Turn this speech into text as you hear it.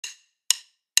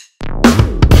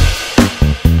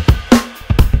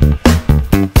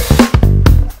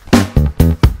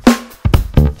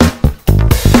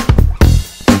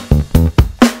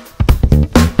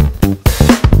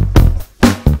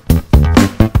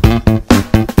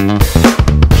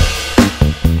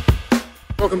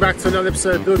back to another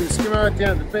episode of Building Skimmer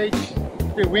down at the beach. It's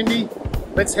a bit windy.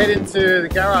 Let's head into the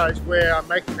garage where I'm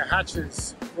making the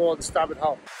hatches for the starboard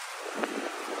hull.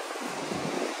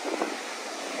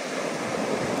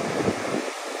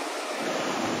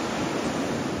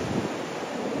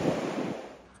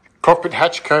 Cockpit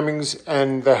hatch combings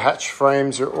and the hatch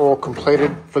frames are all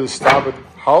completed for the starboard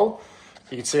hull.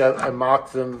 You can see I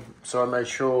marked them, so I made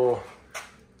sure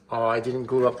I didn't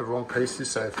glue up the wrong pieces.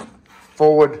 So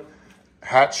forward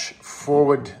hatch,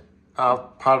 forward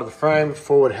part of the frame,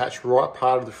 forward hatch right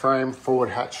part of the frame, forward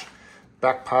hatch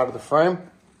back part of the frame.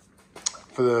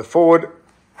 For the forward,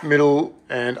 middle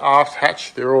and aft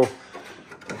hatch, they're all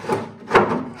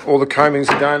the combings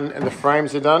are done and the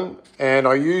frames are done. And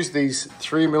I use these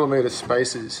 3mm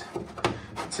spacers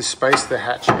to space the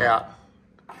hatch out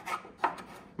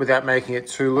without making it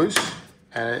too loose.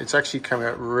 And it's actually coming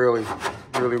out really,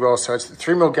 really well. So it's the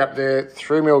 3mm gap there,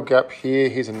 3mm gap here.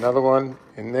 Here's another one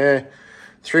in there.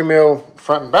 3mm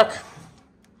front and back.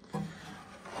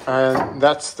 And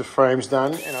that's the frames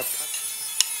done. And I've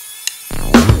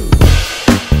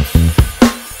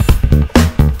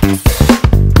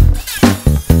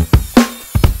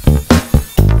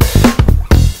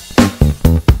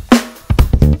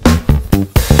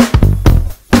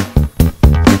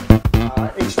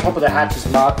top of the hatch is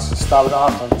marked to starboard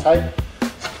aft on tape,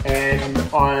 and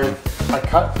I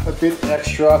cut a bit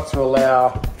extra to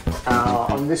allow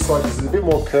on this side because there's a bit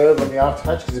more curve on the aft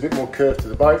hatch because there's a bit more curve to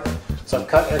the boat, so I've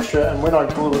cut extra, and when I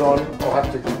glue it on I'll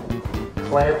have to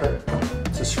clamp it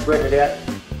to spread it out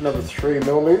another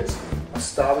 3mm. I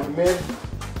starboard mid,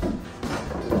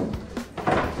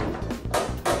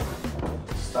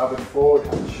 starboard forward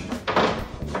hatch.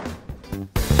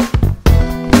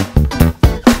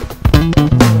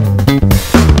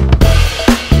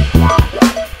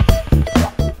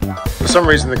 For some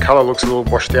reason the colour looks a little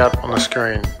washed out on the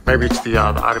screen. Maybe it's the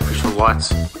artificial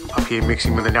lights up here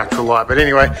mixing with the natural light. But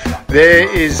anyway,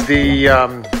 there is the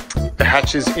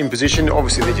hatches in position.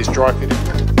 Obviously they're just dry fitted.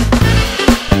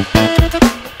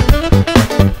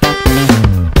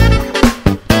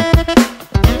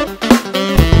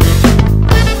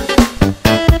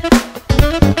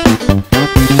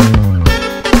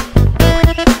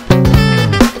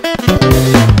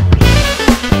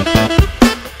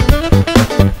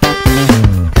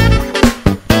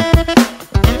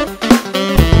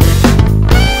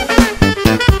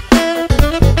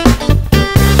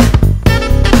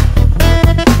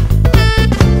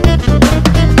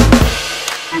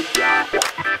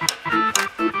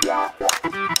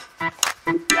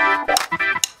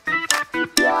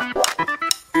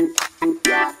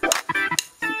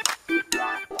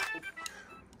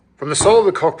 From the sole of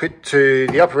the cockpit to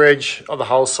the upper edge of the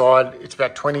hull side, it's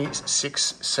about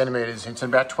 26 centimetres. It's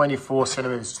about 24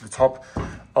 centimetres to the top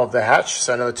of the hatch,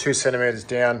 so another 2 centimetres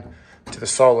down to the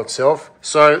sole itself.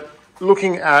 So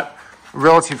looking at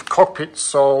relative cockpit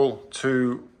sole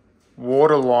to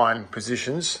waterline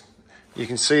positions, you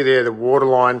can see there the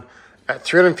waterline at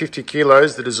 350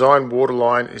 kilos, the design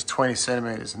waterline is 20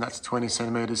 centimetres, and that's 20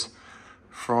 centimetres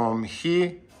from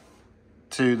here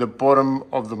to the bottom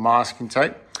of the masking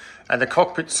tape. And the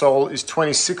cockpit sole is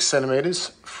 26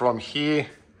 centimetres from here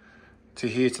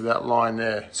to that line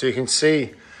there. So you can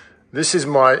see this is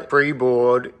my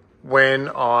freeboard when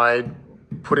I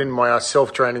put in my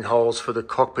self-draining holes for the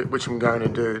cockpit, which I'm going to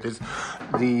do. There's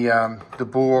the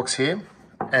bulwarks here,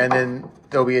 and then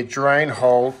there'll be a drain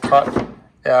hole cut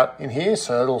out in here,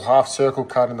 so a little half circle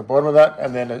cut in the bottom of that,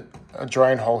 and then a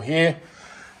drain hole here,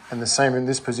 and the same in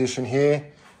this position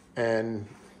here, and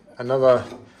another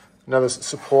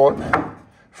support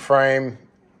frame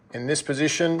in this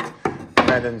position,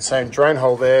 and then the same drain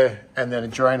hole there, and then a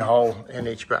drain hole in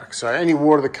each back. So any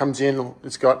water that comes in,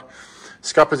 it's got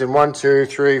scuppers in 1, 2,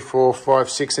 3, 4, 5,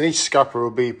 6, and each scupper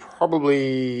will be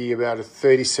probably about a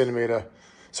 30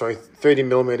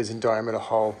 millimeters in diameter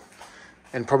hole,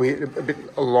 and probably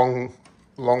a long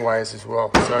ways as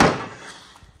well. So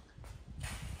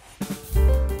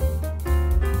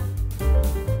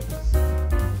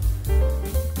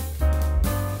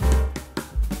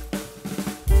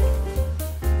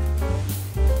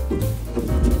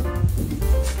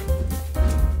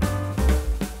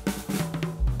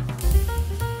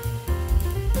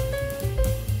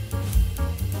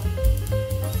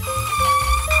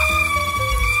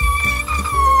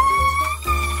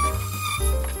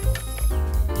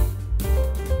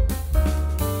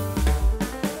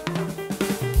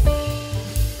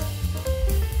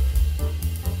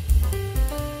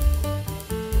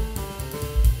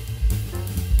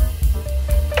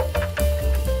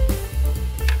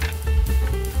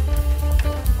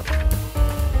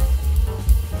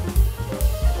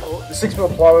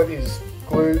 6mm plywood is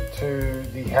glued to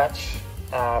the hatch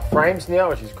frames now,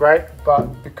 which is great, but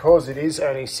because it is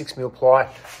only 6mm ply,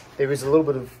 there is a little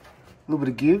bit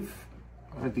of give.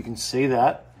 I don't know if you can see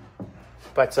that,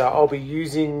 but I'll be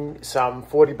using some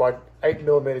 40 by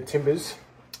 8mm timbers,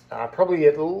 probably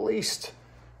at least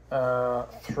 3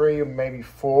 or maybe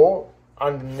 4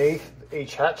 underneath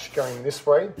each hatch going this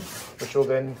way, which will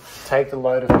then take the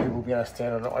load of people being able to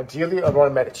stand on it. Ideally, I want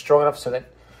to make it strong enough so that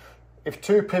if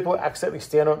 2 people accidentally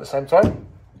stand on it at the same time,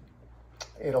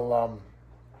 it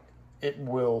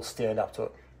will stand up to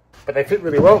it. But they fit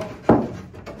really well,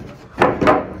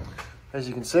 as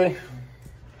you can see.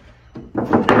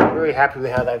 Very happy with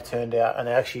how they've turned out, and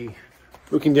actually,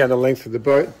 looking down the length of the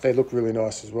boat, they look really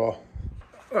nice as well.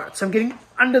 All right, so I'm getting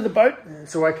under the boat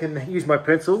so I can use my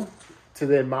pencil to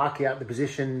then mark out the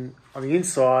position on the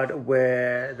inside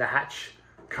where the hatch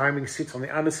coaming sits on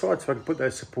the underside, so I can put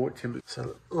those support timbers.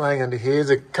 So laying under here, there's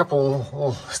a couple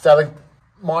of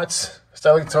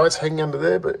stalactites hanging under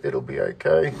there, but it'll be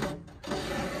okay.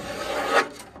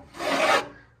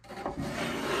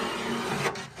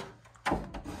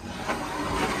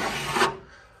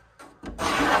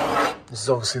 This is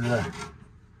obviously the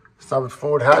starboard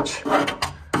forward hatch.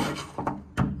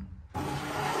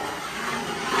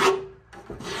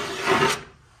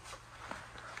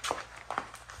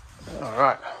 All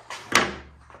right.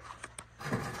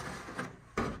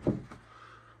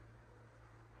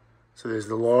 So there's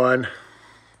the line,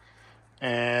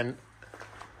 and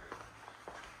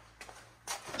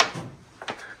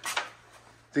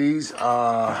these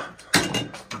are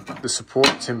the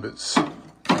support timbers.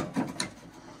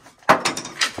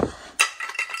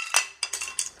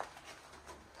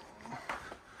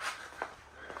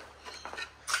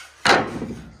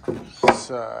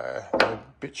 So a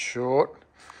bit short,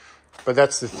 but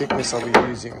that's the thickness I'll be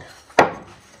using.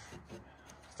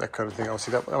 That kind of thing.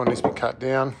 Obviously that one needs to be cut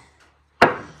down.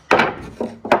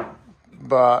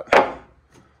 But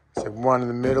so one in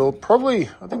the middle, probably,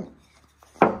 I think.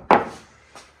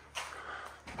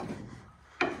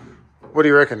 What do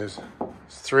you reckon? Is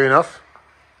 3 enough?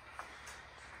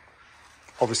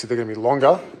 Obviously they're going to be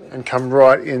longer and come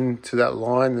right into that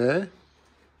line there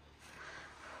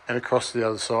and across to the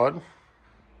other side.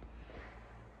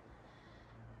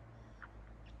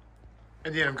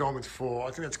 And yeah, I'm going with 4.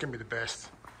 I think that's going to be the best.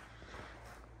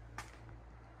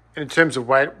 And in terms of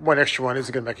weight, one extra one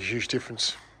isn't going to make a huge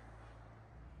difference.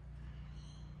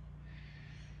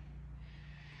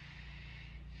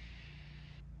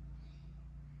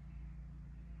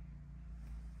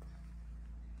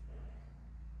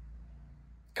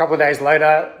 A couple of days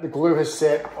later, the glue has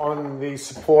set on the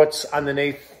supports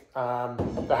underneath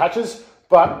the hatches,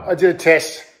 but I did a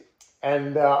test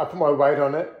and I put my weight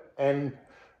on it, and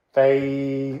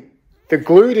the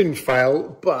glue didn't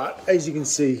fail, but as you can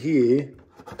see here,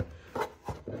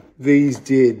 these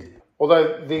did.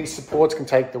 Although these supports can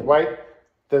take the weight,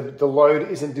 the load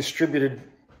isn't distributed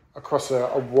across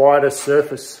a wider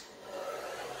surface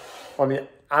on the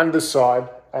underside,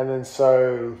 and then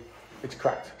so it's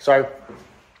cracked. So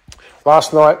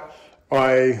last night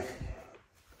I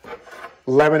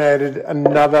laminated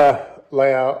another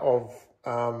layer of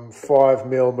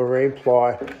 5mm marine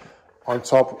ply on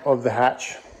top of the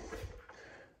hatch.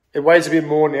 It weighs a bit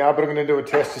more now, but I'm going to do a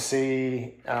test to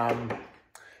see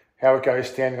how it goes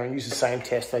standing. I'm going to use the same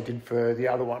test I did for the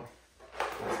other one.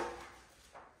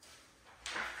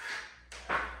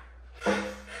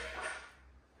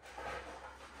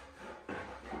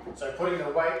 So putting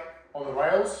the weight on the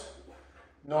rails,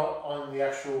 not on the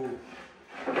actual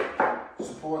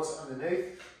supports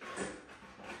underneath.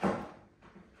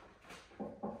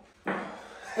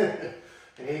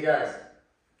 And here goes.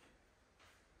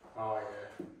 Oh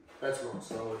yeah, that's rock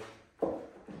solid.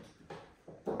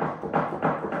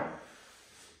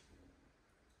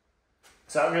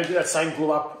 So I'm going to do that same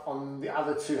glue up on the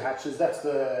other 2 hatches. That's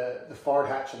the forward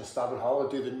hatch and the starboard hull. I'll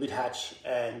do the mid hatch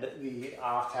and the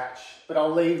aft hatch, but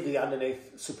I'll leave the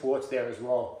underneath supports there as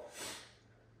well.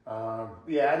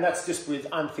 Yeah, and that's just with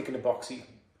unthickened epoxy.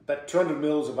 About 200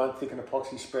 mils of unthickened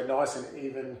epoxy spread nice and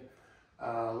even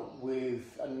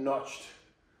with a notched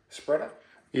spreader.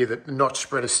 Yeah, the notch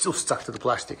spreader is still stuck to the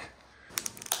plastic.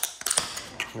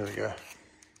 There we go.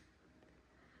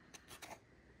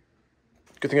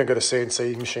 Good thing I've got a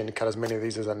CNC machine to cut as many of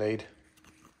these as I need.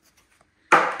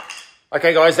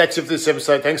 Okay guys, that's it for this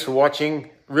episode. Thanks for watching.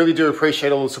 Really do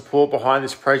appreciate all the support behind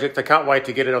this project. I can't wait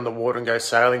to get it on the water and go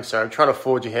sailing, so I'm trying to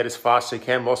forge ahead as fast as I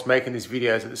can whilst making these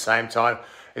videos at the same time.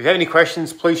 If you have any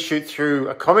questions, please shoot through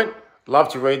a comment. Love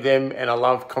to read them, and I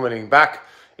love commenting back.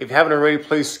 If you haven't already,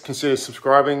 please consider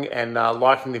subscribing and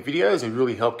liking the videos. It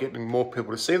really helps getting more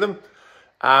people to see them.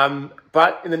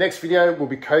 But in the next video, we'll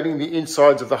be coating the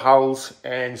insides of the hulls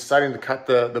and starting to cut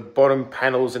the bottom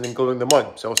panels and then gluing them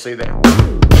on. So I'll see you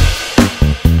there.